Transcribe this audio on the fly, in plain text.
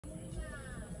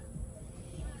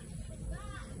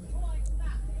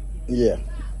Yeah,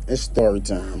 it's story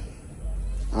time.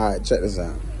 All right, check this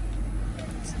out.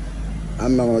 I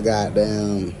remember,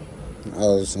 goddamn, I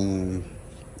was um,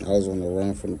 I was on the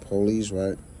run from the police,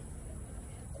 right?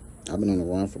 I've been on the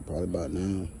run for probably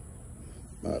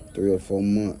about 3 or 4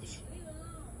 months.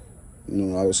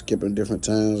 I was skipping different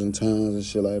towns and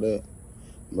shit like that.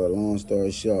 But long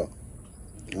story short,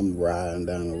 I'm riding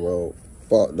down the road,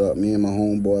 fucked up. Me and my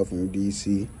homeboy from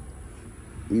DC,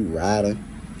 we riding.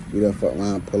 We done fuck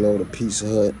around, pull over to Pizza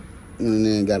Hut, went in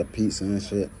there and got a pizza and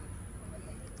shit.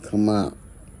 Come out.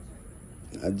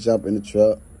 I jump in the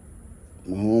truck.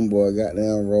 My homeboy got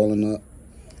down rolling up.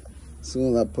 As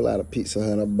soon as I pull out a Pizza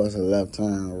Hut, I bust a left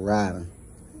turn riding.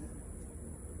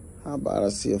 How about I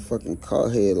see a fucking car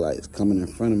headlights coming in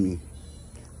front of me?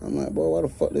 I'm like, boy, why the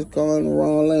fuck this car in the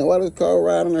wrong lane? Why this car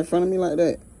riding in front of me like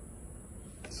that?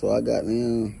 So I got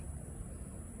down.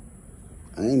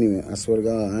 I swear to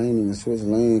God, I ain't even switch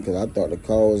lane because I thought the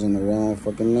car was in the wrong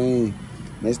fucking lane.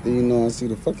 Next thing you know, I see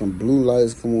the fucking blue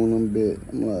lights come on them bit.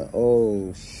 I'm like,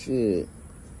 oh shit.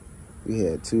 We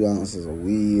had 2 ounces of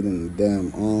weed in the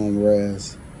damn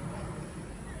armrest.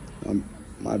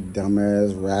 My dumb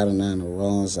ass riding down the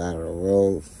wrong side of the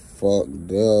road,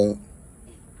 fucked up.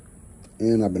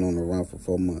 And I've been on the run for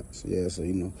 4 months. Yeah, so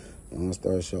long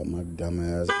story short, my dumb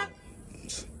ass,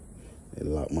 they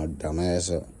locked my dumb ass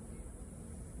up.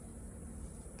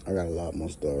 I got a lot more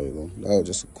stories though. That was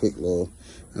just a quick little.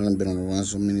 I done been on the run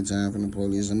so many times from the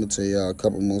police. I'm gonna tell y'all a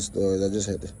couple more stories. I just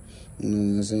had to, you know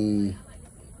what I'm saying?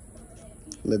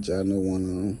 Let y'all know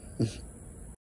one of them.